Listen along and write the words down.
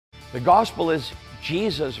The gospel is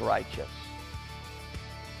Jesus righteous.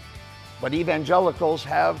 But evangelicals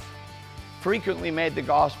have frequently made the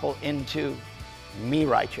gospel into me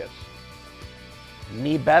righteous,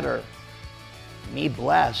 me better, me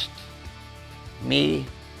blessed, me.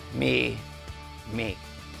 I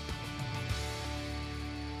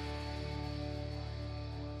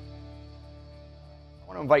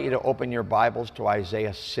want to invite you to open your Bibles to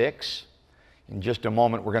Isaiah 6. In just a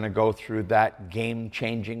moment, we're going to go through that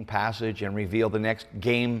game-changing passage and reveal the next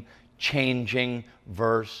game-changing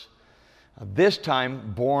verse. This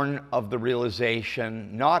time, born of the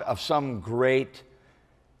realization, not of some great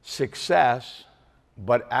success,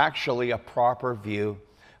 but actually a proper view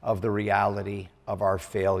of the reality of our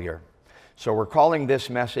failure. So we're calling this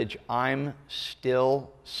message, I'm Still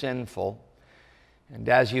Sinful. And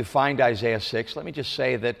as you find Isaiah 6, let me just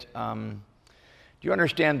say that, do you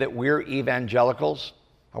understand that we're evangelicals?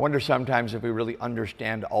 I wonder sometimes if we really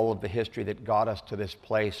understand all of the history that got us to this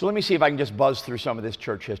place. So let me see if I can just buzz through some of this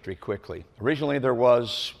church history quickly. Originally there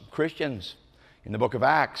was Christians in the book of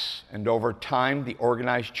Acts, and over time the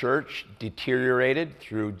organized church deteriorated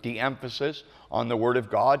through de-emphasis on the Word of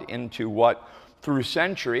God into what through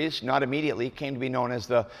centuries, not immediately, came to be known as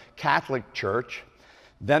the Catholic Church.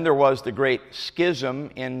 Then there was the great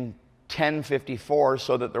schism in 1054,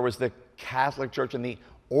 so that there was the Catholic Church and the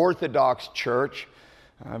Orthodox Church,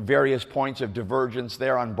 various points of divergence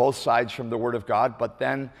there on both sides from the Word of God, but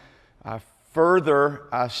then further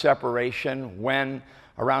separation when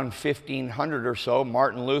around 1500 or so,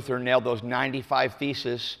 Martin Luther nailed those 95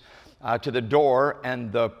 theses to the door,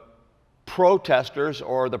 and the protesters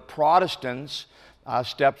or the Protestants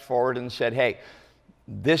stepped forward and said, hey,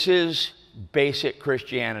 this is basic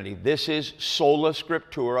Christianity. This is sola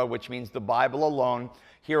scriptura, which means the Bible alone.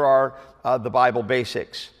 Here are the Bible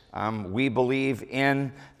basics. We believe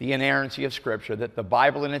in the inerrancy of Scripture, that the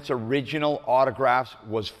Bible in its original autographs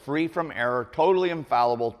was free from error, totally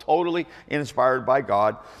infallible, totally inspired by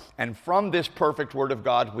God. And from this perfect Word of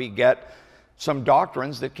God, we get some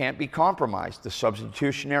doctrines that can't be compromised. The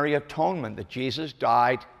substitutionary atonement, that Jesus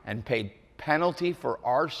died and paid penalty for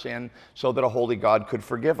our sin so that a holy God could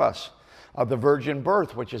forgive us. The virgin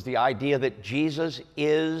birth, which is the idea that Jesus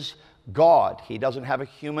is God. He doesn't have a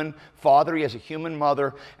human father, he has a human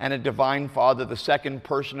mother and a divine father. The second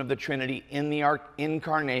person of the Trinity in the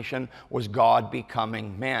incarnation was God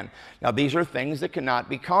becoming man. Now these are things that cannot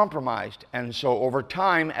be compromised, and so over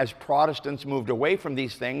time, as Protestants moved away from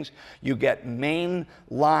these things, you get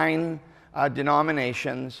mainline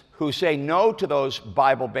denominations who say no to those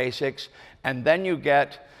Bible basics, and then you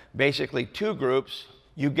get basically two groups.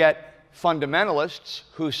 You get fundamentalists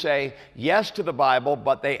who say yes to the Bible,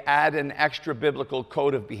 but they add an extra biblical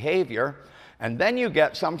code of behavior. And then you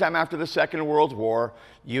get, sometime after the Second World War,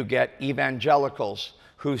 you get evangelicals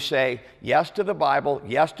who say yes to the Bible,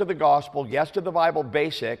 yes to the gospel, yes to the Bible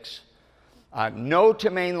basics, no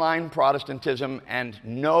to mainline Protestantism, and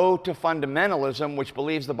no to fundamentalism, which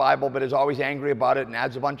believes the Bible but is always angry about it and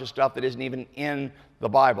adds a bunch of stuff that isn't even in the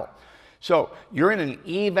Bible. So you're in an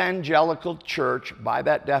evangelical church by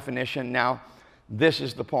that definition. Now, this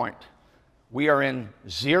is the point. We are in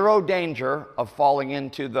zero danger of falling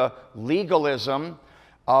into the legalism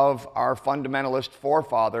of our fundamentalist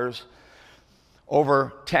forefathers.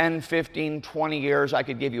 Over 10, 15, 20 years, I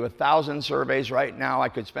could give you 1,000 surveys right now. I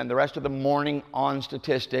could spend the rest of the morning on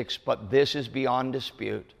statistics, but this is beyond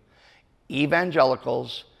dispute.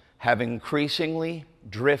 Evangelicals have increasingly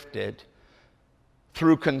drifted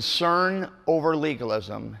through concern over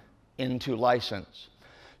legalism into license,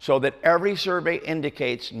 so that every survey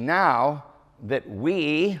indicates now that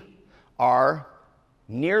we are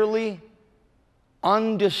nearly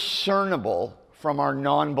undiscernible from our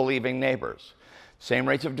non-believing neighbors. Same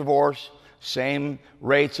rates of divorce, same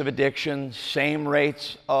rates of addiction, same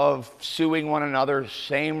rates of suing one another,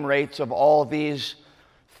 same rates of all these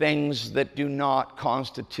things that do not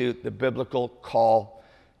constitute the biblical call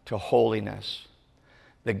to holiness.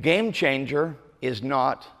 The game changer is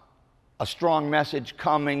not a strong message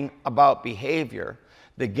coming about behavior.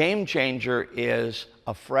 The game changer is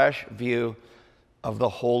a fresh view of the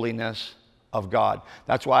holiness of God.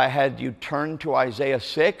 That's why I had you turn to Isaiah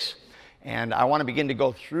 6, and I want to begin to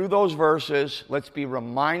go through those verses. Let's be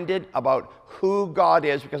reminded about who God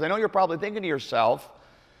is, because I know you're probably thinking to yourself,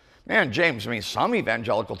 man, James, I mean, some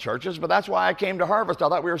evangelical churches, but that's why I came to Harvest. I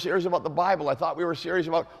thought we were serious about the Bible. I thought we were serious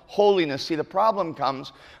about holiness. See, the problem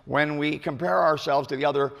comes when we compare ourselves to the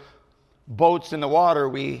other boats in the water.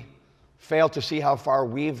 We fail to see how far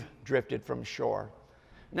we've drifted from shore.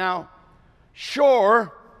 Now,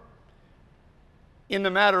 shore, in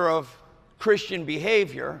the matter of Christian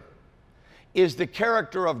behavior, is the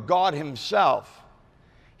character of God himself,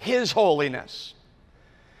 his holiness.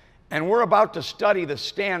 And we're about to study the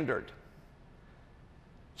standard.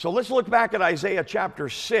 So let's look back at Isaiah chapter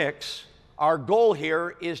 6. Our goal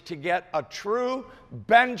here is to get a true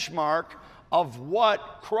benchmark of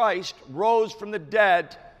what Christ rose from the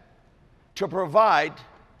dead to provide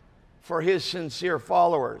for his sincere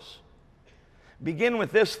followers. Begin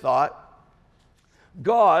with this thought.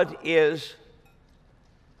 God is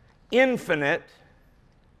infinite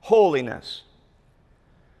holiness.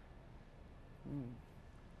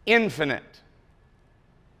 Infinite.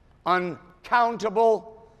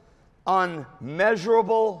 Uncountable,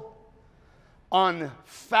 unmeasurable,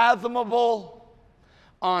 unfathomable,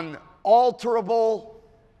 unalterable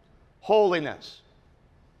holiness.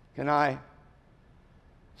 Can I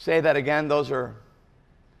say that again? Those are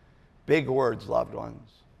big words, loved ones.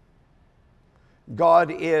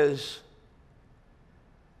 God is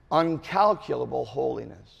uncalculable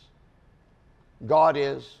holiness. God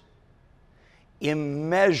is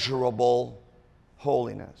immeasurable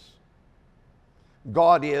holiness.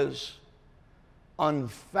 God is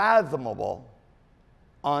unfathomable,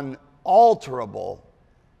 unalterable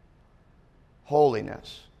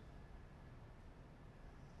holiness.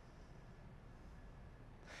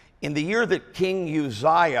 In the year that King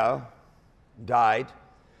Uzziah died,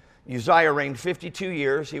 Uzziah reigned 52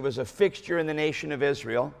 years. He was a fixture in the nation of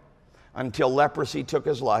Israel until leprosy took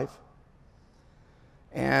his life.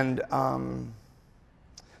 And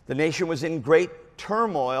the nation was in great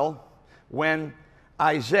turmoil when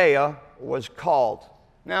Isaiah was called.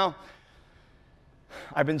 Now,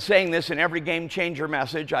 I've been saying this in every Game Changer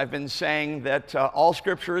message. I've been saying that all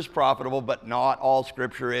Scripture is profitable, but not all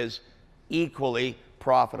Scripture is equally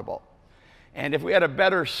profitable. And if we had a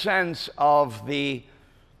better sense of the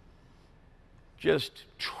just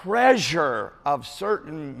treasure of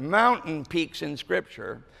certain mountain peaks in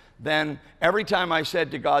Scripture, then every time I said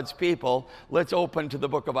to God's people, let's open to the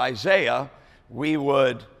book of Isaiah, we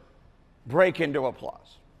would break into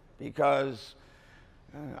applause. Because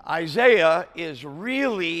Isaiah is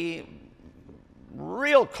really,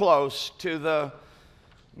 real close to the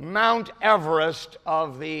Mount Everest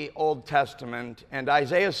of the Old Testament. And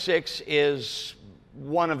Isaiah 6 is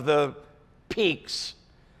one of the peaks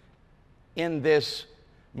in this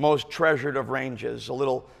most treasured of ranges. A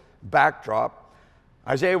little backdrop.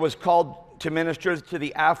 Isaiah was called to minister to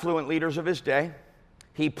the affluent leaders of his day.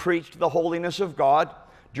 He preached the holiness of God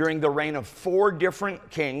during the reign of 4 different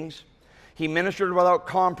kings. He ministered without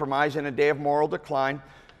compromise in a day of moral decline.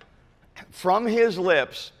 From his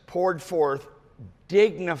lips poured forth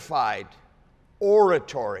dignified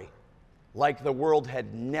oratory like the world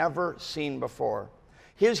had never seen before.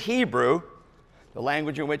 His Hebrew, the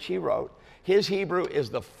language in which he wrote, his Hebrew is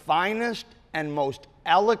the finest and most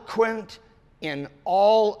eloquent in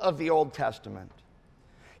all of the Old Testament.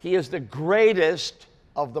 He is the greatest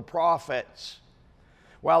of the prophets.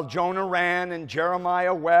 While Jonah ran and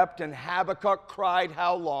Jeremiah wept and Habakkuk cried,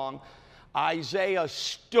 "How long?" Isaiah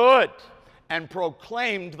stood and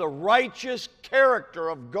proclaimed the righteous character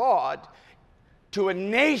of God to a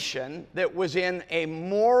nation that was in a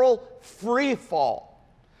moral free fall.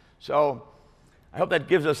 So I hope that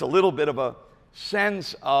gives us a little bit of a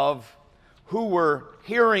sense of who we're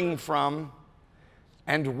hearing from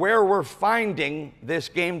and where we're finding this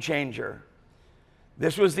game changer.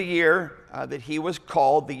 This was the year that he was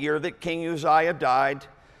called, the year that King Uzziah died.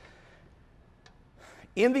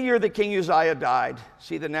 In the year that King Uzziah died,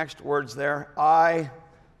 see the next words there? I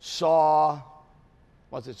saw,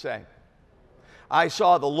 what's it say? I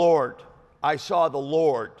saw the Lord. I saw the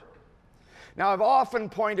Lord. Now, I've often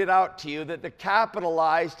pointed out to you that the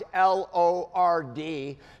capitalized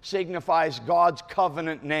L-O-R-D signifies God's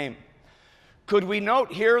covenant name. Could we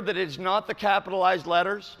note here that it's not the capitalized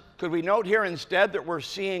letters? Could we note here instead that we're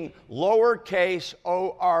seeing lowercase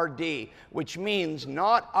o-r-d, which means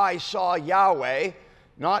not I saw Yahweh,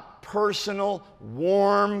 not personal,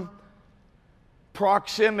 warm,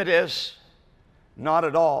 proximitous, not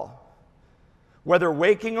at all. Whether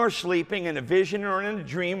waking or sleeping, in a vision or in a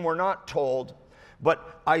dream, we're not told.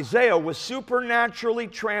 But Isaiah was supernaturally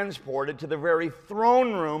transported to the very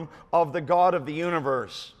throne room of the God of the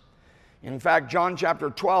universe. In fact, John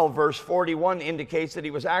chapter 12, verse 41 indicates that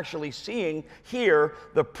he was actually seeing here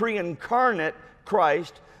the pre-incarnate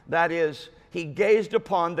Christ. That is, he gazed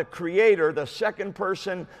upon the Creator, the second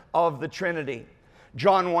person of the Trinity.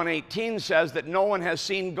 John 1:18 says that no one has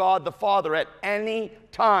seen God the Father at any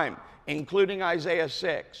time, including Isaiah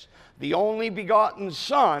 6. The only begotten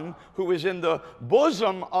Son, who is in the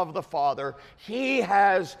bosom of the Father, he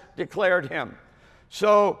has declared him.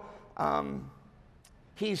 So,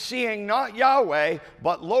 he's seeing not Yahweh,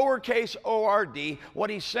 but lowercase O-R-D. What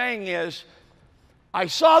he's saying is, I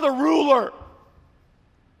saw the ruler.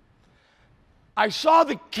 I saw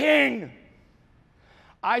the king.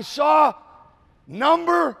 I saw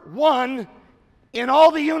number one in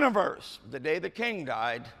all the universe the day the king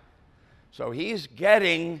died. So he's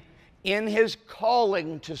getting, in his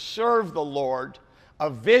calling to serve the Lord, a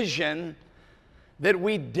vision that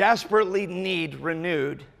we desperately need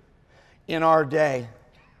renewed in our day.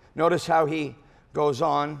 Notice how he goes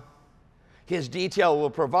on. His detail will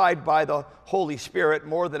provide by the Holy Spirit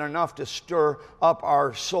more than enough to stir up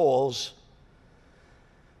our souls.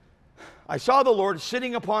 I saw the Lord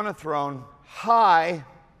sitting upon a throne, high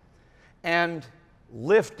and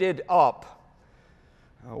lifted up.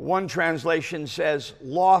 One translation says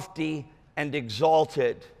lofty and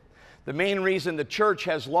exalted. The main reason the church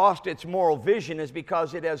has lost its moral vision is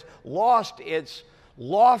because it has lost its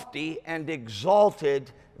lofty and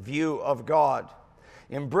exalted view of God.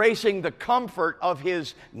 Embracing the comfort of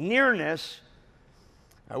his nearness,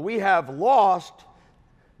 we have lost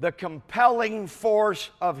the compelling force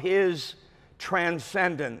of his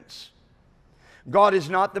transcendence. God is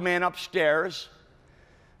not the man upstairs.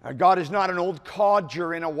 God is not an old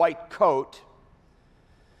codger in a white coat.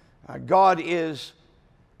 God is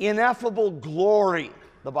ineffable glory,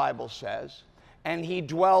 the Bible says, and he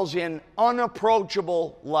dwells in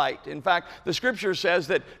unapproachable light. In fact, the scripture says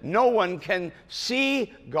that no one can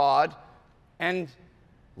see God and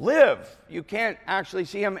live. You can't actually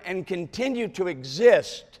see him and continue to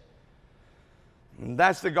exist. And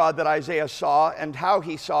that's the God that Isaiah saw, and how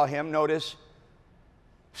he saw him. Notice,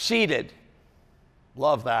 seated.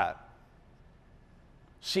 Love that.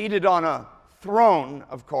 Seated on a throne,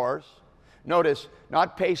 of course. Notice,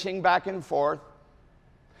 not pacing back and forth,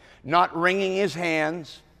 not wringing his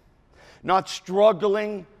hands, not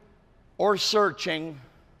struggling or searching,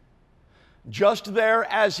 just there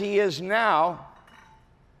as he is now,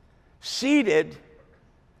 seated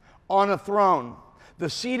on a throne, the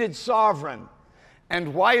seated sovereign.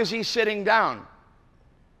 And why is he sitting down?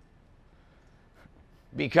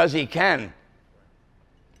 Because he can.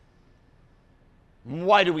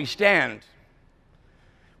 Why do we stand?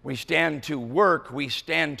 We stand to work, we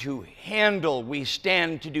stand to handle, we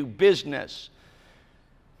stand to do business.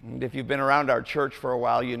 And if you've been around our church for a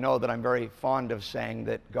while, you know that I'm very fond of saying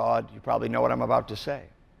that God, you probably know what I'm about to say,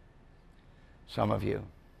 some of you,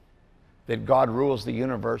 that God rules the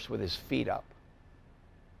universe with his feet up.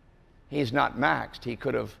 He's not maxed. He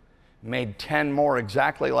could have made 10 more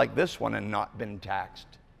exactly like this one and not been taxed.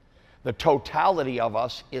 The totality of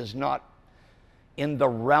us is not in the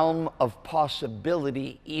realm of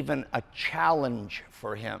possibility, even a challenge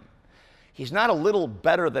for him. He's not a little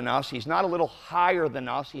better than us. He's not a little higher than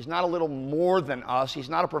us. He's not a little more than us. He's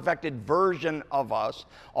not a perfected version of us.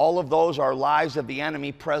 All of those are lies of the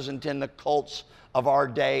enemy present in the cults of our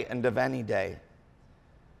day and of any day.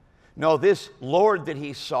 No, this Lord that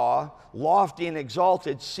he saw, lofty and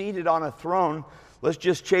exalted, seated on a throne. Let's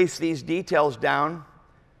just chase these details down.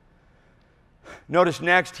 Notice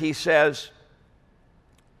next he says,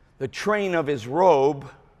 the train of his robe.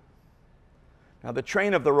 Now, the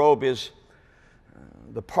train of the robe is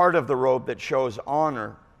the part of the robe that shows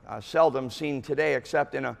honor, seldom seen today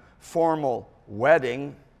except in a formal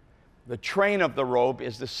wedding. The train of the robe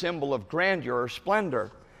is the symbol of grandeur or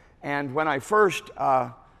splendor. And when I first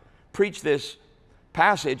preached this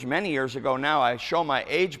passage many years ago now, I show my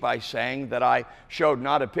age by saying that I showed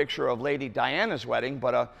not a picture of Lady Diana's wedding,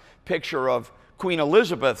 but a picture of Queen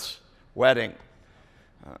Elizabeth's wedding.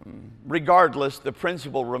 Regardless, the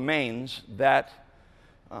principle remains that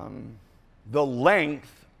the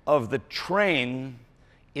length of the train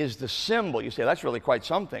is the symbol. You say, that's really quite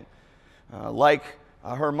something. Like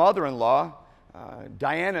her mother-in-law,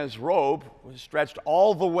 Diana's robe was stretched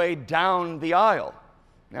all the way down the aisle.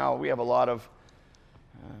 Now, we have a lot of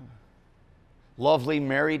lovely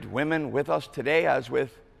married women with us today, as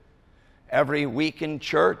with every week in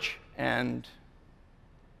church, and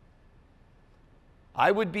I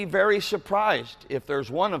would be very surprised if there's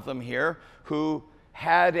one of them here who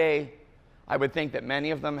had I would think that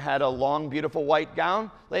many of them had a long, beautiful white gown.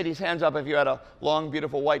 Ladies, hands up if you had a long,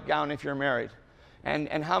 beautiful white gown if you're married.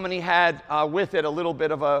 And how many had with it a little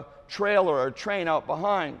bit of a trailer or a train out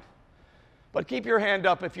behind? But keep your hand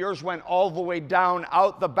up if yours went all the way down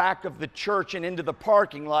out the back of the church and into the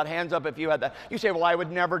parking lot. Hands up if you had that. You say, well, I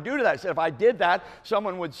would never do that. I said, if I did that,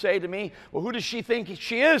 someone would say to me, well, who does she think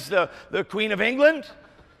she is, the Queen of England?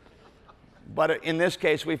 But in this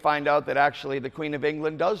case, we find out that actually the Queen of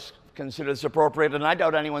England does consider this appropriate, and I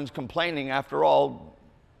doubt anyone's complaining after all.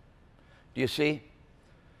 Do you see?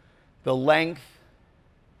 The length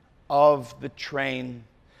of the train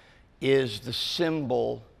is the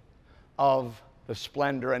symbol of the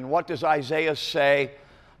splendor. And what does Isaiah say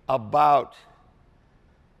about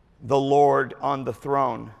the Lord on the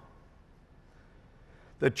throne?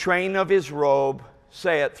 The train of his robe,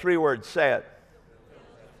 say it, 3 words, say it.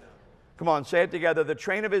 Come on, say it together. The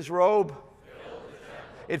train of his robe,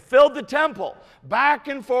 it filled the temple, back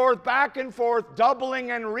and forth,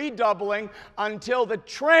 doubling and redoubling until the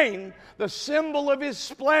train, the symbol of his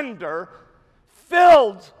splendor,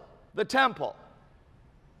 filled the temple.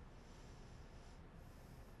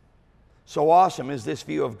 So awesome is this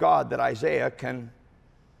view of God that Isaiah can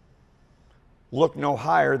look no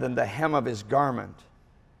higher than the hem of his garment.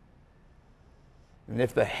 And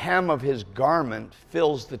if the hem of his garment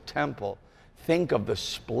fills the temple, think of the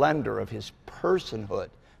splendor of his personhood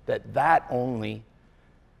that only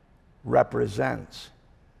represents.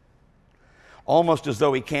 Almost as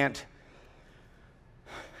though he can't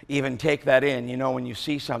even take that in. You know, when you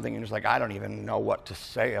see something and it's like, I don't even know what to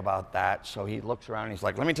say about that. So he looks around and he's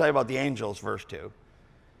like, let me tell you about the angels, verse 2.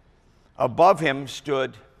 Above him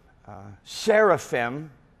stood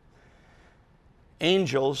seraphim,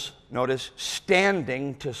 angels, notice,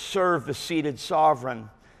 standing to serve the seated sovereign.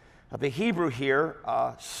 The Hebrew here,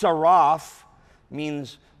 seraph,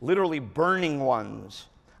 means literally burning ones,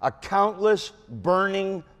 a countless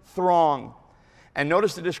burning throng. And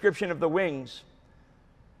notice the description of the wings.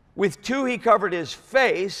 With 2 he covered his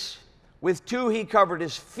face, with 2 he covered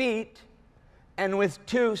his feet, and with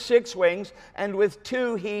 2, 6 wings, and with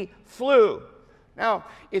 2 he flew. Now,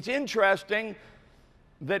 it's interesting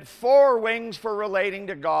that 4 wings for relating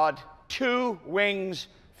to God, 2 wings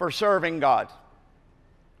for serving God. Can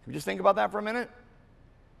we just think about that for a minute?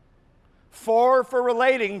 4 for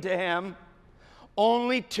relating to him,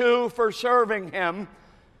 only 2 for serving him.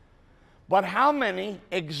 But how many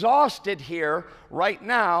exhausted here right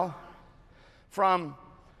now from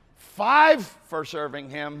 5 for serving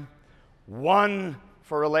him, 1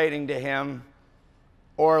 for relating to him,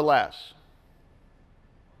 or less?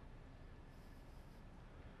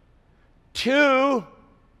 2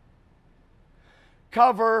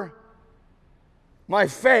 cover my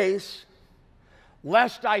face,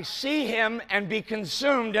 lest I see him and be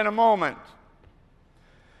consumed in a moment.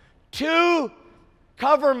 2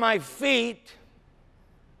 cover my feet,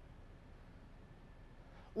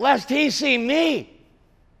 lest he see me.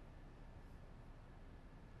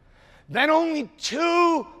 Then only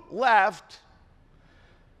 2 left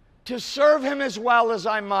to serve him as well as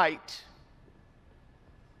I might.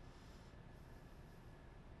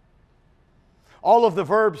 All of the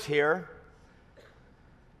verbs here,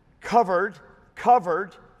 covered,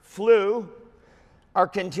 flew, are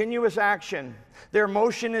continuous action. Their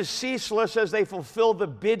motion is ceaseless as they fulfill the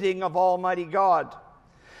bidding of Almighty God.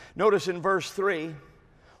 Notice in verse 3,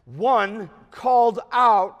 1 called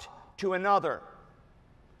out to another.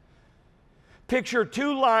 Picture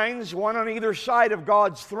 2 lines, one on either side of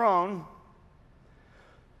God's throne.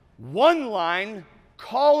 1 line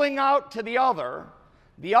calling out to the other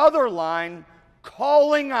line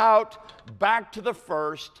calling out back to the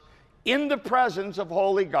first in the presence of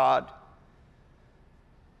holy God.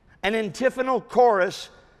 An antiphonal chorus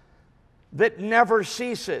that never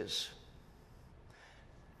ceases.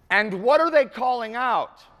 And what are they calling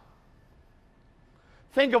out?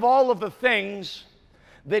 Think of all of the things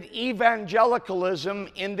that evangelicalism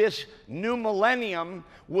in this new millennium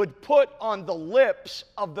would put on the lips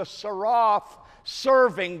of the seraph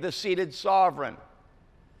serving the seated sovereign.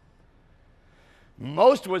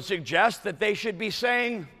 Most would suggest that they should be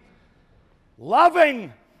saying,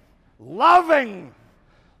 loving, loving,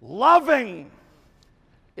 loving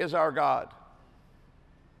is our God.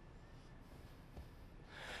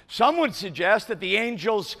 Some would suggest that the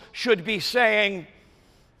angels should be saying,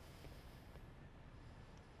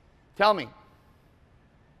 tell me,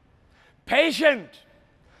 patient,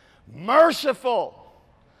 merciful,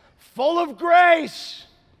 full of grace.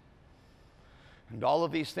 And all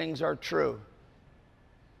of these things are true.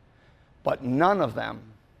 But none of them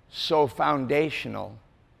so foundational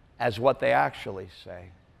as what they actually say.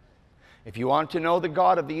 If you want to know the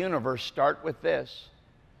God of the universe, start with this: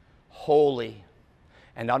 holy.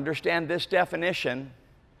 And understand this definition: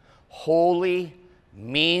 holy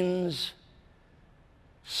means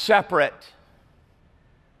separate.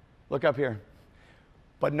 Look up here.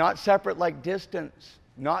 But not separate like distance,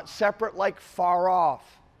 not separate like far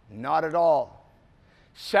off, not at all.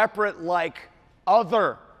 Separate like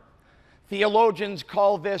other. Theologians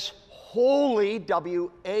call this holy,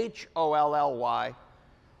 W-H-O-L-L-Y,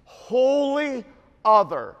 holy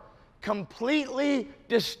other, completely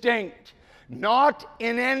distinct, not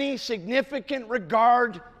in any significant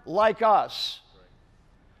regard like us.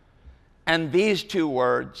 And these two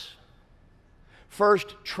words,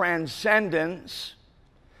 first transcendence,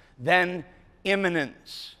 then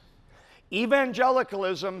immanence.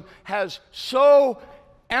 Evangelicalism has so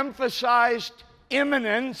emphasized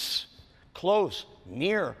immanence, close,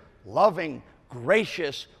 near, loving,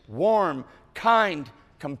 gracious, warm, kind,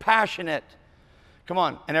 compassionate. Come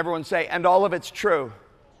on, and everyone say, and all of it's true.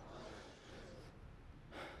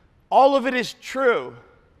 All of it is true.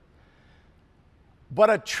 But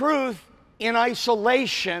a truth in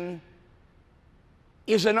isolation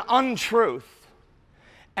is an untruth.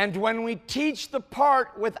 And when we teach the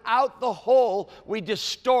part without the whole, we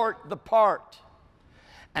distort the part.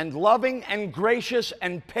 And loving and gracious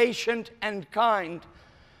and patient and kind,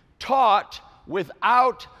 taught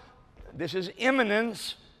without, this is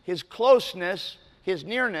immanence, his closeness, his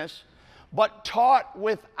nearness, but taught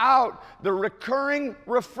without the recurring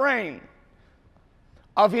refrain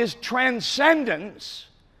of his transcendence,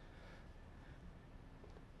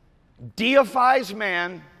 deifies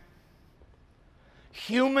man,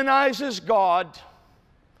 humanizes God,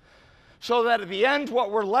 so that at the end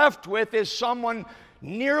what we're left with is someone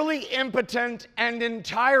nearly impotent and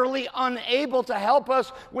entirely unable to help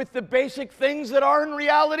us with the basic things that are in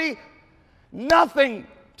reality nothing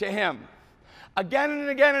to him. Again and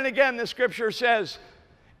again and again, the scripture says,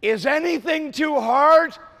 is anything too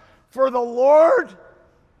hard for the Lord?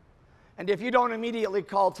 And if you don't immediately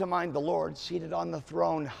call to mind the Lord, seated on the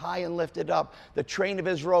throne, high and lifted up, the train of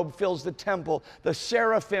his robe fills the temple, the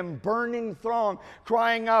seraphim, burning throng,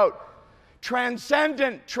 crying out,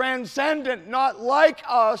 transcendent, transcendent, not like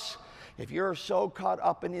us. If you're so caught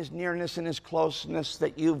up in his nearness and his closeness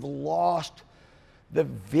that you've lost the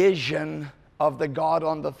vision of the God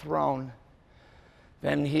on the throne,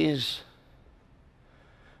 then he's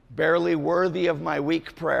barely worthy of my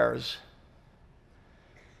weak prayers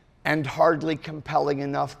and hardly compelling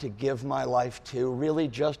enough to give my life to. Really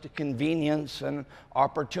just a convenience and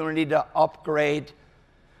opportunity to upgrade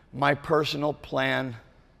my personal plan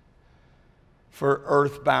for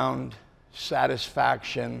earthbound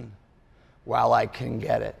satisfaction while I can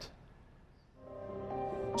get it.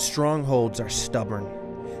 Strongholds are stubborn.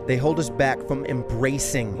 They hold us back from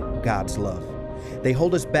embracing God's love. They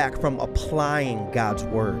hold us back from applying God's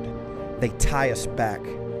word. They tie us back.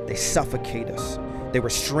 They suffocate us. They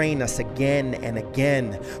restrain us again and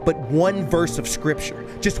again. But one verse of Scripture,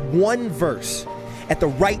 just one verse, at the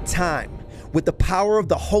right time, with the power of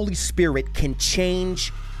the Holy Spirit, can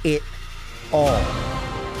change it all.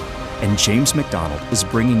 And James MacDonald is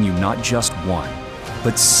bringing you not just one,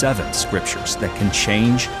 but 7 scriptures that can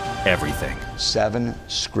change everything. 7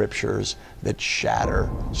 scriptures that shatter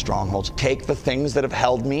strongholds. Take the things that have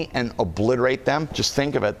held me and obliterate them. Just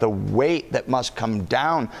think of it, the weight that must come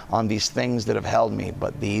down on these things that have held me.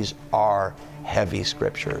 But these are heavy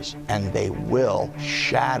scriptures, and they will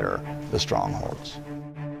shatter the strongholds.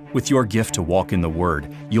 With your gift to walk in the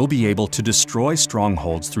Word, you'll be able to destroy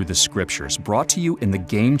strongholds through the Scriptures brought to you in the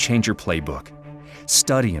Game Changer Playbook.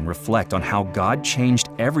 Study and reflect on how God changed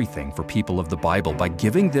everything for people of the Bible by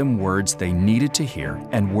giving them words they needed to hear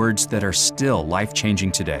and words that are still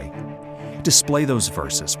life-changing today. Display those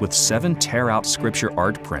verses with 7 tear-out Scripture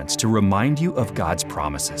art prints to remind you of God's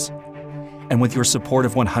promises. And with your support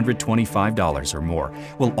of $125 or more,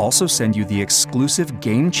 we'll also send you the exclusive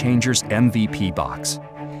Game Changers MVP box.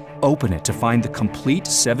 Open it to find the complete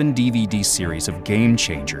 7 DVD series of Game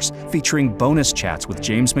Changers featuring bonus chats with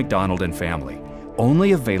James MacDonald and family,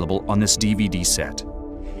 only available on this DVD set.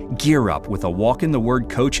 Gear up with a Walk in the Word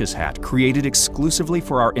Coach's hat created exclusively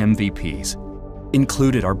for our MVPs.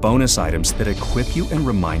 Included are bonus items that equip you and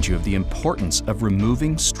remind you of the importance of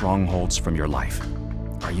removing strongholds from your life.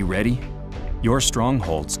 Are you ready? Your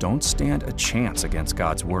strongholds don't stand a chance against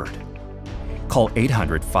God's Word. Call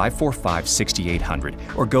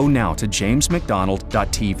 800-545-6800 or go now to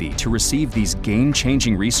jamesmacdonald.tv to receive these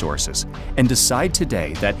game-changing resources and decide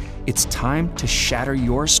today that it's time to shatter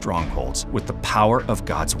your strongholds with the power of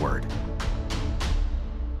God's Word.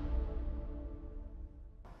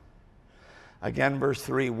 Again, verse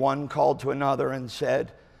 3, one called to another and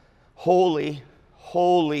said, Holy,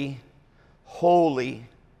 holy, holy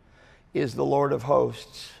is the Lord of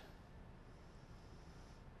hosts.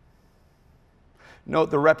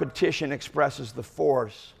 Note the repetition expresses the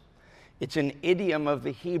force. It's an idiom of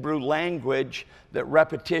the Hebrew language that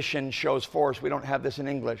repetition shows force. We don't have this in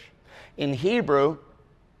English. In Hebrew,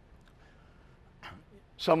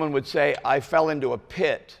 someone would say, I fell into a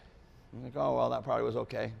pit. I'm like, oh, well, that probably was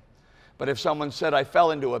okay. But if someone said, I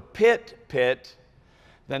fell into a pit,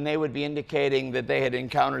 then they would be indicating that they had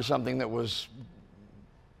encountered something that was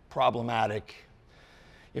problematic.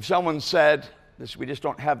 If someone said, this, we just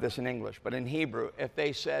don't have this in English, but in Hebrew, if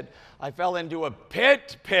they said, I fell into a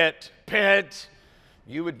pit,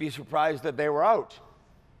 you would be surprised that they were out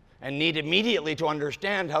and need immediately to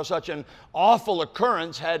understand how such an awful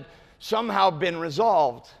occurrence had somehow been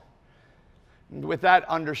resolved. And with that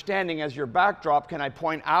understanding as your backdrop, can I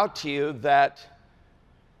point out to you that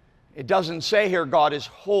it doesn't say here God is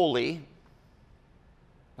holy,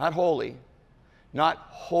 not holy, not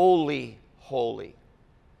holy, holy,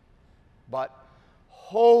 but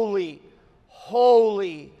holy,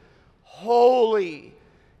 holy, holy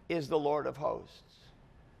is the Lord of hosts.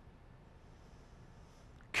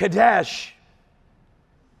 Kadesh,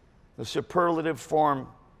 the superlative form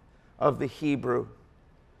of the Hebrew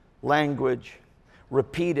language,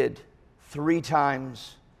 repeated 3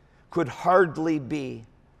 times, could hardly be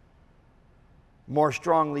more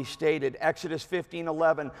strongly stated. Exodus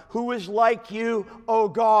 15:11, who is like you, O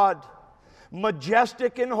God,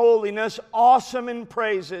 majestic in holiness, awesome in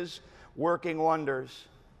praises, working wonders.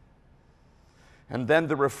 And then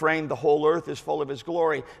the refrain, the whole earth is full of his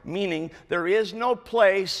glory, meaning there is no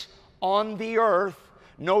place on the earth,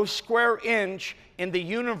 no square inch in the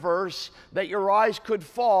universe that your eyes could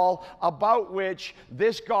fall about which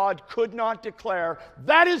this God could not declare,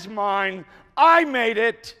 that is mine, I made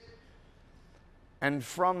it. And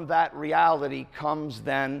from that reality comes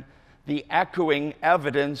then the echoing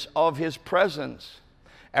evidence of his presence.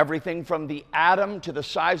 Everything from the atom to the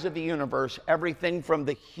size of the universe, everything from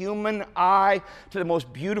the human eye to the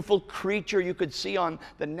most beautiful creature you could see on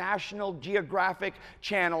the National Geographic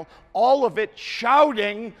Channel, all of it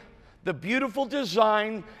shouting the beautiful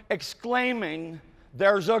design, exclaiming,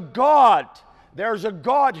 there's a God. There's a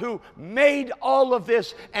God who made all of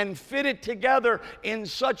this and fit it together in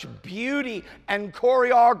such beauty and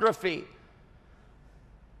choreography.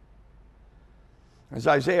 As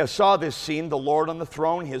Isaiah saw this scene, the Lord on the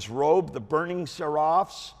throne, his robe, the burning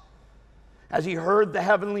seraphs, as he heard the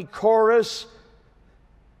heavenly chorus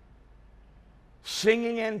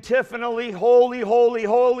singing antiphonally, holy, holy,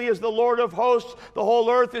 holy is the Lord of hosts, the whole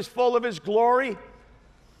earth is full of his glory.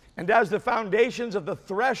 And as the foundations of the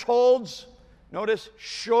thresholds, notice,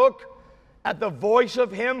 shook at the voice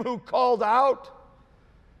of him who called out,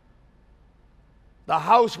 the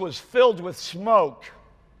house was filled with smoke.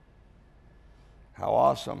 How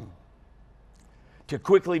awesome. To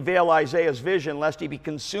quickly veil Isaiah's vision, lest he be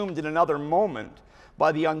consumed in another moment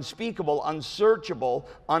by the unspeakable, unsearchable,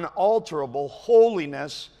 unalterable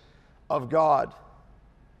holiness of God.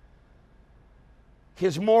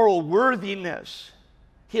 His moral worthiness,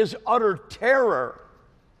 his utter terror.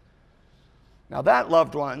 Now that,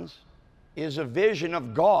 loved ones, is a vision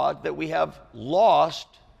of God that we have lost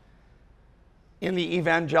in the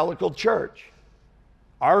evangelical church.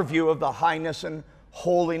 Our view of the highness and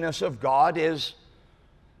holiness of God is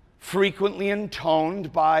frequently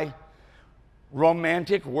intoned by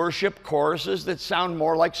romantic worship choruses that sound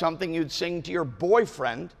more like something you'd sing to your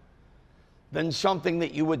boyfriend than something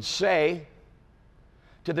that you would say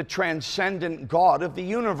to the transcendent God of the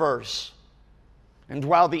universe. And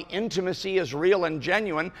while the intimacy is real and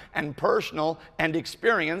genuine and personal and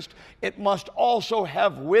experienced, it must also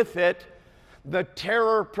have with it the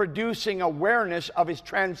terror-producing awareness of his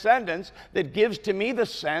transcendence that gives to me the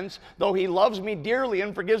sense, though he loves me dearly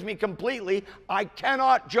and forgives me completely, I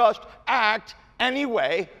cannot just act any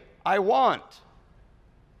way I want.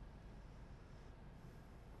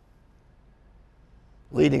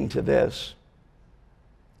 Leading to this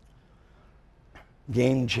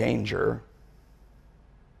game changer,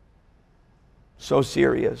 so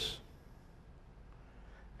serious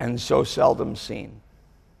and so seldom seen.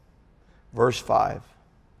 Verse 5.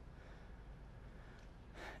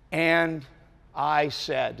 And I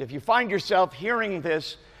said, if you find yourself hearing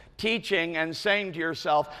this teaching and saying to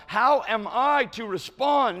yourself, how am I to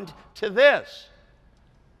respond to this?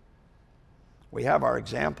 We have our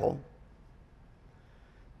example.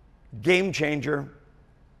 Game changer,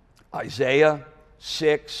 Isaiah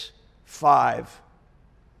 6:5.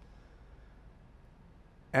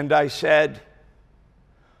 And I said,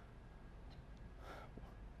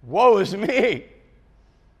 woe is me.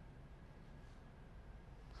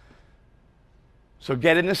 So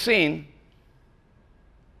get in the scene.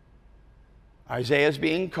 Isaiah is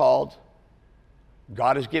being called.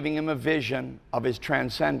 God is giving him a vision of his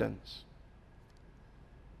transcendence.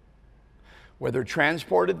 Whether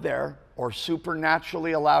transported there or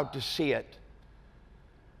supernaturally allowed to see it,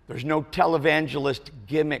 there's no televangelist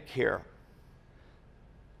gimmick here.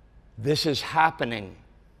 This is happening.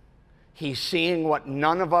 He's seeing what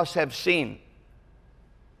none of us have seen.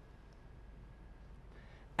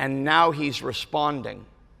 And now he's responding.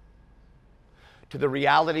 to the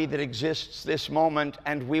reality that exists this moment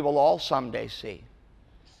and we will all someday see.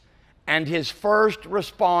 And his first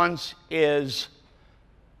response is,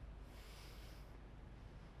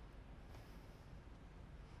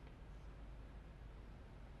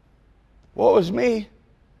 woe is me.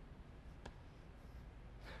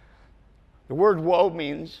 The word woe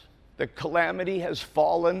means the calamity has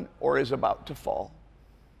fallen or is about to fall.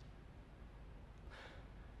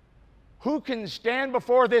 Who can stand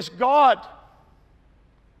before this God?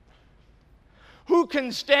 Who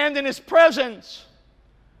can stand in his presence?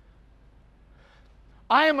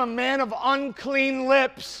 I am a man of unclean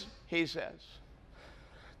lips, he says.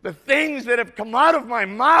 The things that have come out of my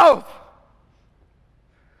mouth,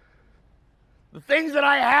 the things that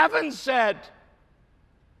I haven't said,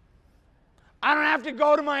 I don't have to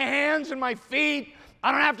go to my hands and my feet.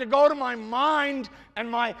 I don't have to go to my mind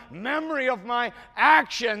and my memory of my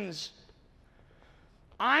actions.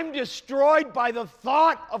 I'm destroyed by the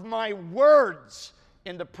thought of my words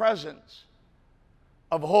in the presence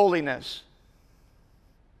of holiness.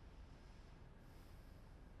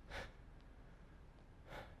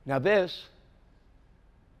 Now this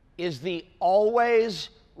is the always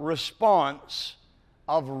response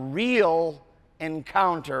of real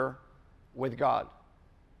encounter with God.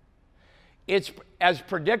 It's as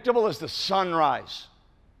predictable as the sunrise.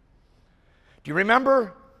 Do you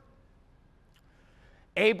remember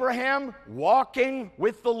Abraham walking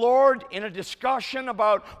with the Lord in a discussion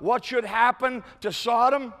about what should happen to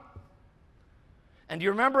Sodom? And do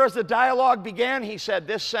you remember as the dialogue began, he said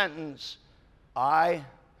this sentence, I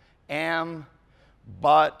am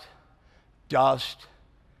but dust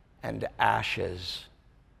and ashes.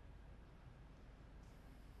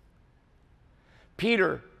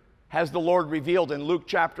 Peter has the Lord revealed in Luke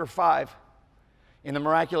chapter 5 in the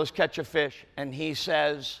miraculous catch of fish, and he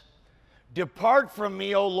says, depart from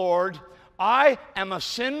me, O Lord, I am a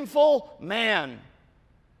sinful man.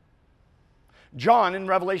 John in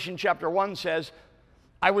Revelation chapter 1 says,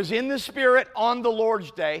 I was in the Spirit on the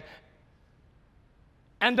Lord's day,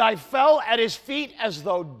 and I fell at his feet as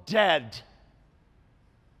though dead.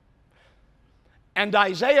 And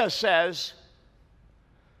Isaiah says,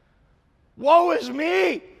 woe is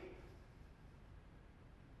me!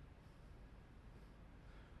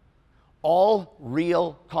 All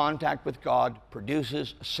real contact with God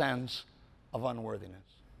produces a sense of unworthiness.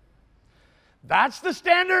 That's the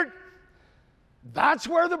standard. That's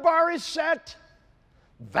where the bar is set.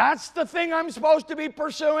 That's the thing I'm supposed to be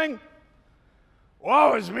pursuing.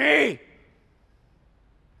 Woe is me!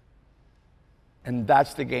 And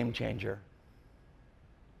that's the game changer.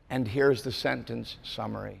 And here's the sentence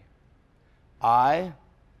summary. I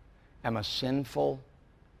am a sinful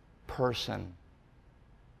person.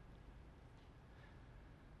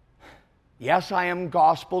 Yes, I am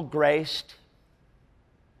gospel graced.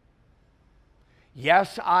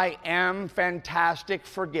 Yes, I am fantastic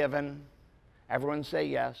forgiven. Everyone say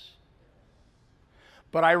yes.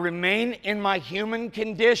 But I remain in my human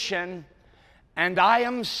condition, and I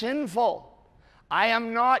am sinful. I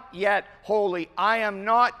am not yet holy. I am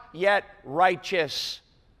not yet righteous.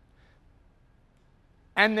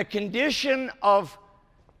 And the condition of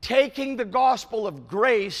taking the gospel of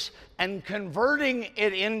grace and converting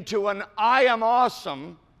it into an I am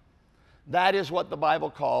awesome, that is what the Bible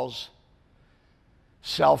calls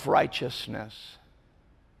self-righteousness.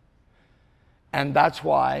 And that's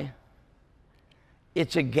why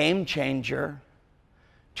it's a game changer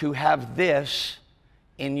to have this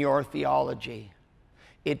in your theology.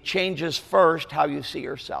 It changes first how you see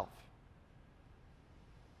yourself.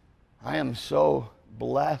 I am so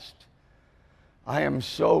blessed. I am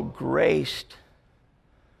so graced.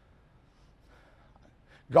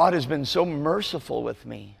 God has been so merciful with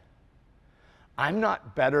me. I'm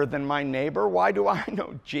not better than my neighbor. Why do I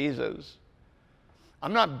know Jesus?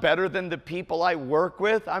 I'm not better than the people I work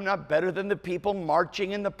with. I'm not better than the people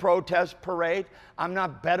marching in the protest parade. I'm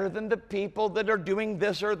not better than the people that are doing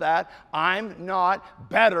this or that. I'm not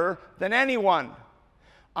better than anyone.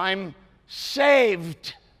 I'm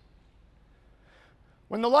saved.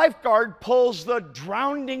 When the lifeguard pulls the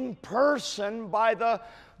drowning person by the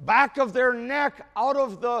back of their neck out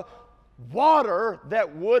of the water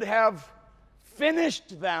that would have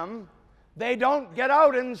finished them, they don't get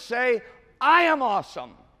out and say, I am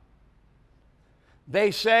awesome. They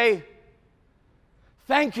say,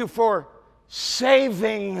 thank you for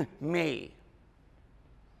saving me.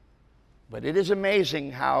 But it is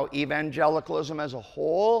amazing how evangelicalism as a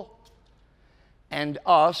whole and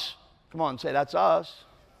us, come on, say that's us,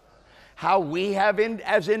 how we have,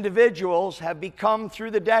 as individuals, have become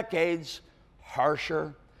through the decades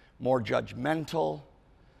harsher, more judgmental,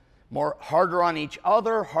 harder on each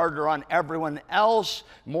other, harder on everyone else,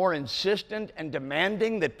 more insistent and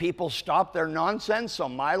demanding that people stop their nonsense so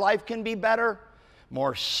my life can be better,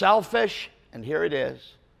 more selfish, and here it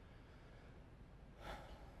is.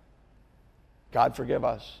 God forgive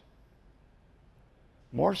us.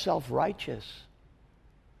 More self-righteous.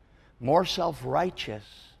 More self-righteous.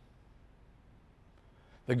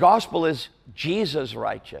 The gospel is Jesus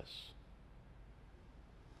righteous.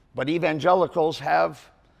 But evangelicals have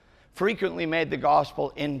frequently made the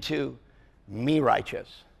gospel into me righteous,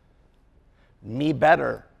 me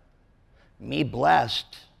better, me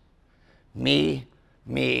blessed, me.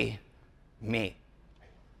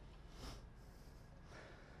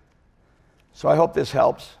 So I hope this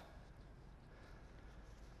helps.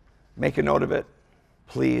 Make a note of it,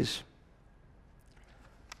 please.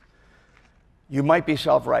 You might be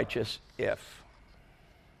self-righteous if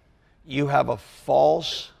you have a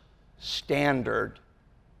false standard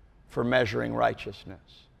for measuring righteousness.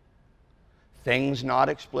 Things not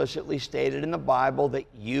explicitly stated in the Bible that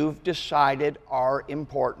you've decided are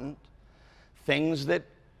important. Things that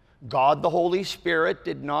God the Holy Spirit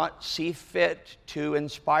did not see fit to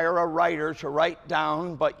inspire a writer to write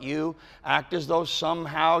down, but you act as though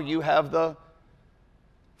somehow you have the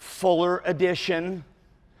fuller edition,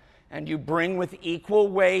 and you bring with equal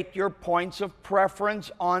weight your points of preference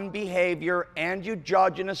on behavior, and you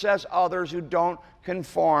judge and assess others who don't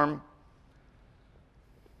conform.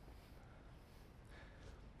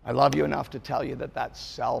 I love you enough to tell you that that's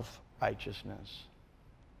self-righteousness.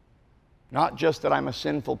 Not just that I'm a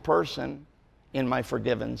sinful person in my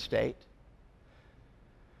forgiven state,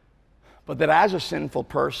 but that as a sinful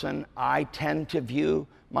person, I tend to view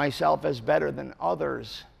myself as better than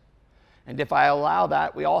others. And if I allow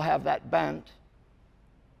that, we all have that bent.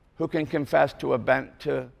 Who can confess to a bent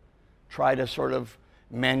to try to sort of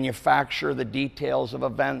manufacture the details of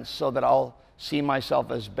events so that I'll see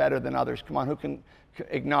myself as better than others? Come on, who can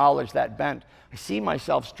acknowledge that bent? I see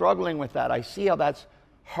myself struggling with that. I see how that's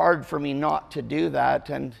hard for me not to do that.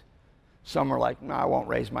 And some are like, no, I won't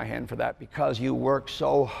raise my hand for that because you work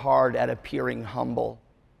so hard at appearing humble.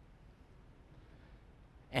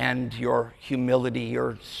 And your humility,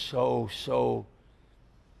 you're so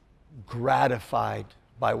gratified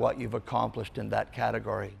by what you've accomplished in that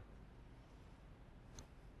category,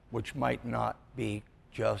 which might not be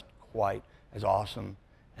just quite as awesome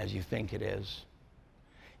as you think it is.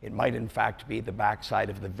 It might, in fact, be the backside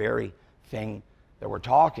of the very thing that we're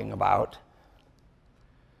talking about.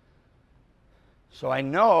 So I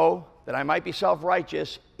know that I might be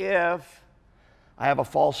self-righteous if I have a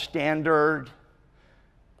false standard,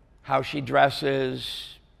 how she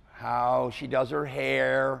dresses, how she does her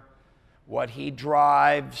hair, what he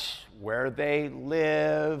drives, where they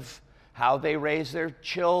live, how they raise their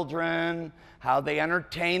children, how they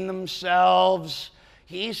entertain themselves.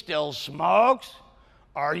 He still smokes?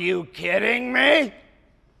 Are you kidding me?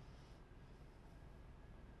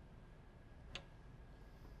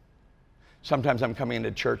 Sometimes I'm coming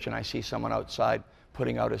into church and I see someone outside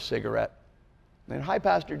putting out a cigarette. And then, hi,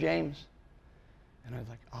 Pastor James. And I was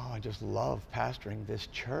like, oh, I just love pastoring this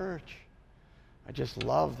church. I just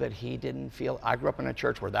love that he didn't feel... I grew up in a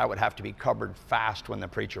church where that would have to be covered fast when the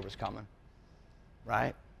preacher was coming,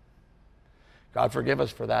 right? God forgive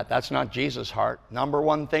us for that. That's not Jesus' heart. Number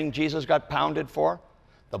one thing Jesus got pounded for,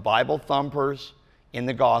 the Bible thumpers in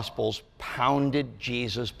the Gospels pounded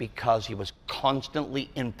Jesus because he was constantly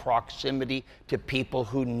in proximity to people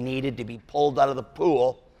who needed to be pulled out of the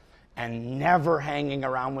pool and never hanging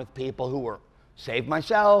around with people who were, save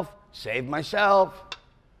myself, save myself.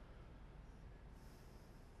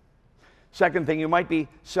 Second thing, you might be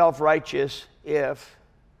self-righteous if,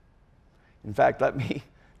 in fact, let me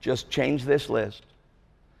just change this list.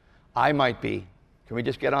 I might be. Can we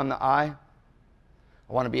just get on the I?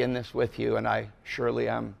 I want to be in this with you, and I surely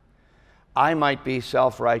am. I might be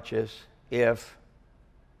self-righteous if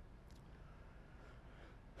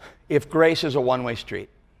grace is a one-way street.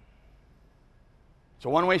 It's a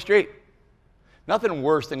one-way street. Nothing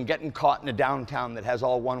worse than getting caught in a downtown that has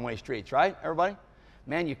all one-way streets, right, everybody?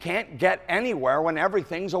 Man, you can't get anywhere when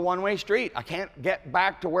everything's a one-way street. I can't get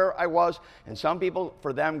back to where I was. And some people,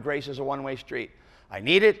 for them, grace is a one-way street. I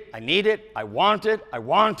need it, I want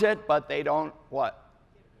it, but they don't what?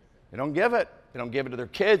 They don't give it. They don't give it to their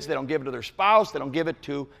kids. They don't give it to their spouse. They don't give it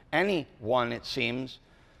to anyone, it seems.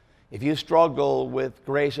 If you struggle with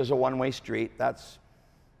grace as a one-way street,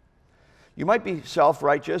 you might be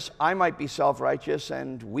self-righteous. I might be self-righteous,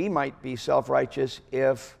 and we might be self-righteous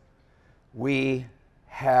if we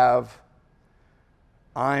have,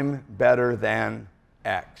 I'm better than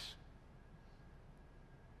X.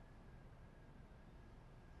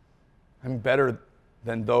 I'm better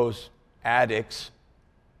than those addicts.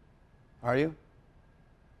 Are you?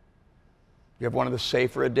 You have one of the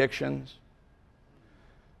safer addictions?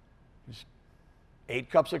 Just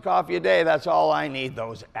 8 cups of coffee a day, that's all I need,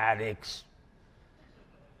 those addicts.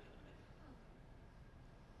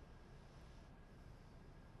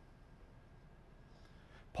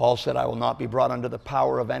 Paul said, I will not be brought under the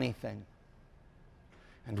power of anything.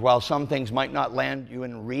 And while some things might not land you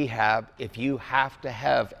in rehab, if you have to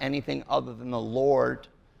have anything other than the Lord,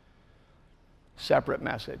 separate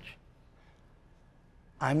message.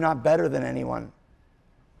 I'm not better than anyone.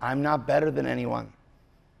 I'm not better than anyone.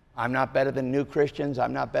 I'm not better than new Christians.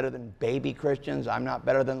 I'm not better than baby Christians. I'm not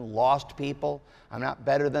better than lost people. I'm not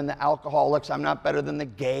better than the alcoholics. I'm not better than the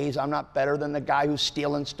gays. I'm not better than the guy who's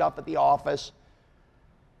stealing stuff at the office.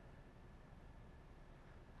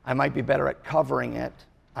 I might be better at covering it.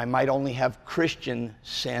 I might only have Christian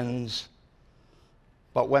sins.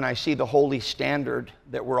 But when I see the holy standard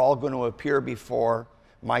that we're all going to appear before,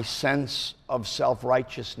 my sense of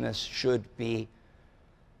self-righteousness should be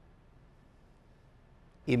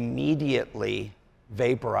immediately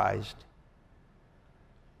vaporized.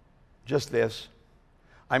 Just this.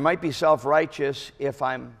 I might be self-righteous if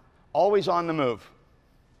I'm always on the move.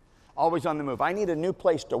 Always on the move. I need a new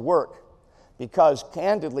place to work. Because,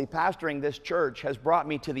 candidly, pastoring this church has brought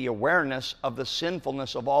me to the awareness of the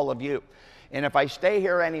sinfulness of all of you. And if I stay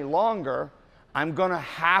here any longer, I'm going to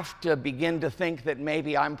have to begin to think that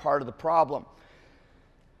maybe I'm part of the problem.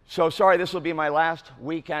 So, sorry, this will be my last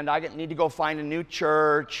weekend. I need to go find a new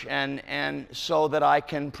church and so that I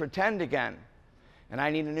can pretend again. And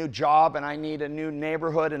I need a new job, and I need a new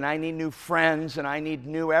neighborhood, and I need new friends, and I need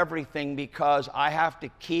new everything, because I have to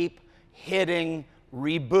keep hitting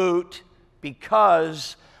reboot.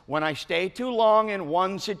 Because when I stay too long in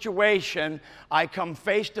one situation, I come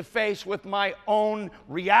face to face with my own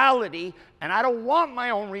reality, and I don't want my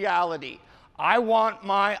own reality. I want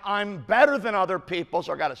I'm better than other people,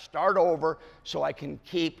 so I got to start over so I can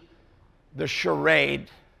keep the charade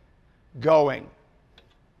going.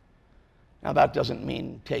 Now, that doesn't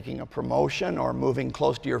mean taking a promotion or moving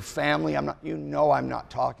close to your family. I'm not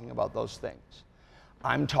talking about those things.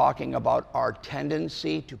 I'm talking about our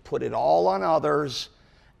tendency to put it all on others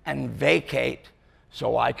and vacate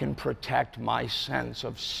so I can protect my sense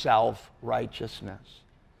of self-righteousness.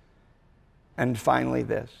 And finally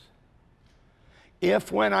this.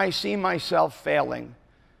 If when I see myself failing,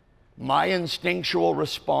 my instinctual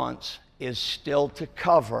response is still to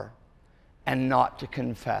cover and not to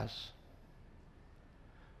confess,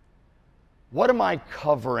 what am I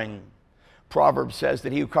covering? Proverbs says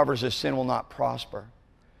that he who covers his sin will not prosper.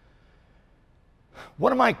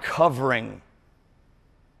 What am I covering?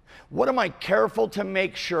 What am I careful to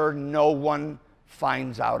make sure no one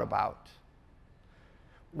finds out about?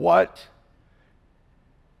 What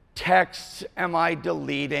texts am I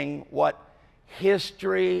deleting? What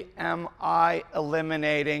history am I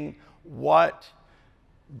eliminating? What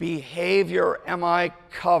behavior am I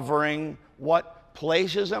covering? What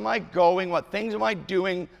places am I going? What things am I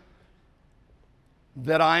doing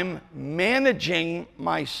that I'm managing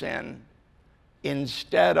my sin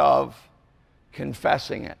instead of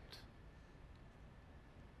confessing it?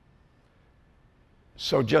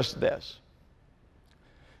 So just this.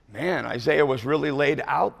 Man, Isaiah was really laid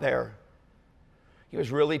out there. He was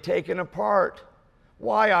really taken apart.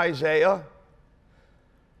 Why, Isaiah?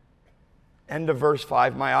 End of verse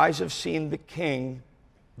 5. My eyes have seen the King,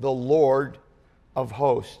 the Lord of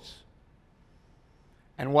hosts.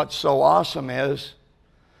 And what's so awesome is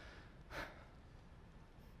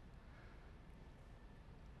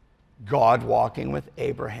God, walking with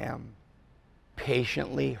Abraham,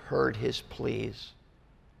 patiently heard his pleas.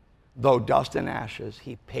 Though dust and ashes,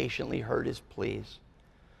 he patiently heard his pleas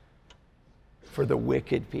for the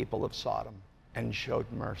wicked people of Sodom and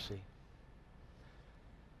showed mercy.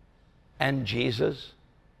 And Jesus,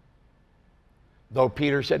 though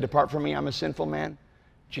Peter said, "Depart from me, I'm a sinful man,"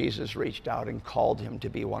 Jesus reached out and called him to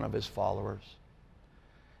be one of his followers.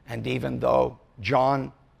 And even though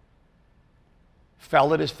John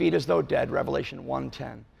fell at his feet as though dead, Revelation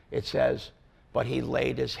 1:10, it says, "But he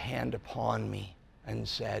laid his hand upon me and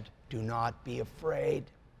said, 'Do not be afraid.'"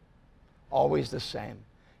 Always the same.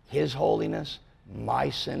 His holiness,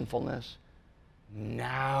 my sinfulness,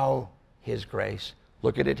 now his grace.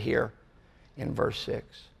 Look at it here in verse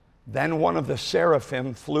 6. Then one of the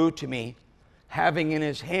seraphim flew to me, having in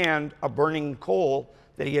his hand a burning coal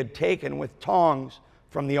that he had taken with tongs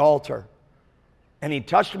from the altar. And he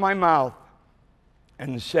touched my mouth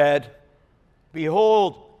and said,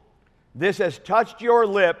 "Behold, this has touched your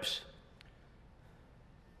lips.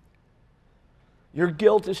 Your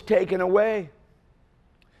guilt is taken away.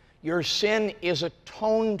 Your sin is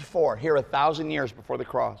atoned for here 1,000 years before the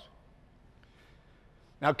cross.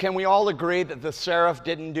 Now, can we all agree that the seraph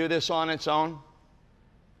didn't do this on its own?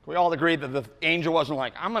 Can we all agree that the angel wasn't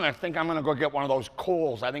like, I'm going to go get one of those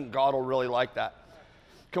coals. I think God will really like that.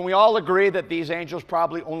 Can we all agree that these angels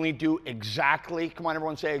probably only do exactly, come on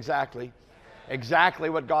everyone say exactly, exactly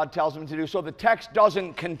what God tells them to do. So the text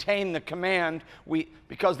doesn't contain the command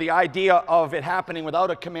because the idea of it happening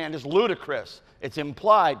without a command is ludicrous. It's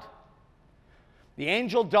implied. The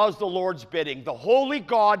angel does the Lord's bidding. The holy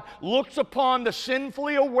God looks upon the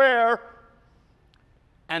sinfully aware,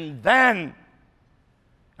 and then,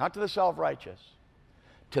 not to the self-righteous,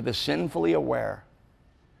 to the sinfully aware,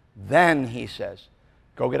 then he says,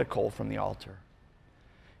 go get a coal from the altar.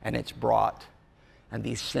 And it's brought, and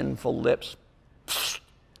these sinful lips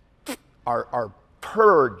are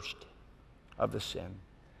purged of the sin.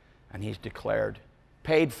 And he's declared,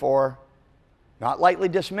 paid for, not lightly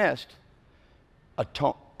dismissed,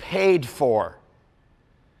 paid for,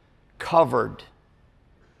 covered,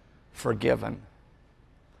 forgiven.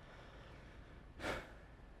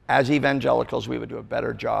 As evangelicals, we would do a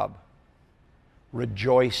better job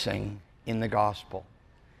rejoicing in the gospel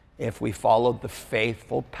if we followed the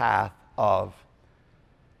faithful path of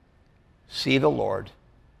see the Lord,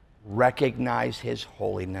 recognize his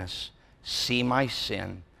holiness, see my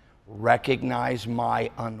sin, recognize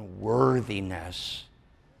my unworthiness,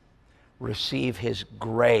 receive his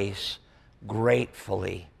grace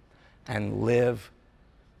gratefully, and live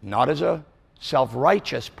not as a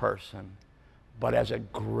self-righteous person, but as a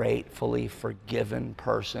gratefully forgiven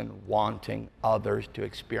person wanting others to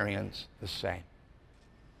experience the same.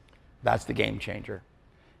 That's the game changer.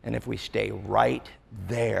 And if we stay right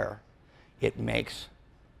there, it makes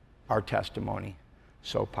our testimony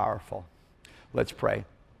so powerful. Let's pray.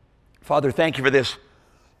 Father, thank you for this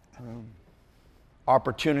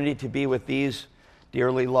opportunity to be with these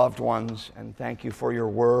dearly loved ones, and thank you for your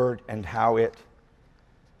word and how it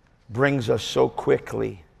brings us so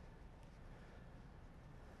quickly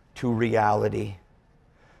to reality.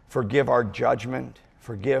 Forgive our judgment,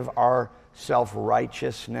 forgive our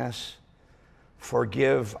self-righteousness,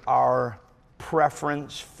 forgive our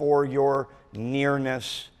preference for your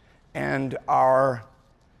nearness and our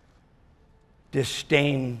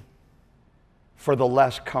disdain for the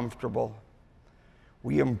less comfortable.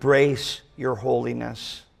 We embrace your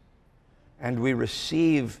holiness and we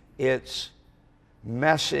receive its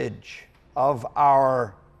message of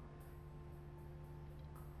our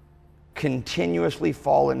continuously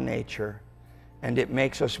fallen nature, and it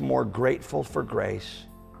makes us more grateful for grace.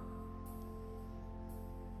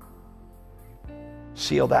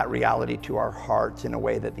 Seal that reality to our hearts in a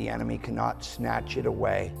way that the enemy cannot snatch it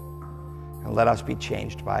away. And let us be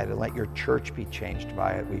changed by it, and let your church be changed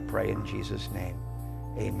by it, we pray in Jesus' name.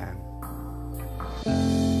 Amen.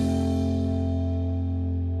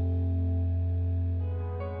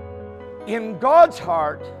 In God's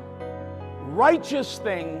heart, righteous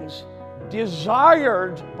things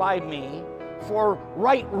desired by me for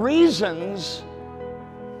right reasons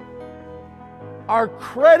are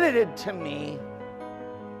credited to me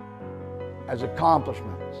as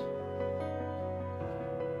accomplishments.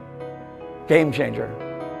 Game changer.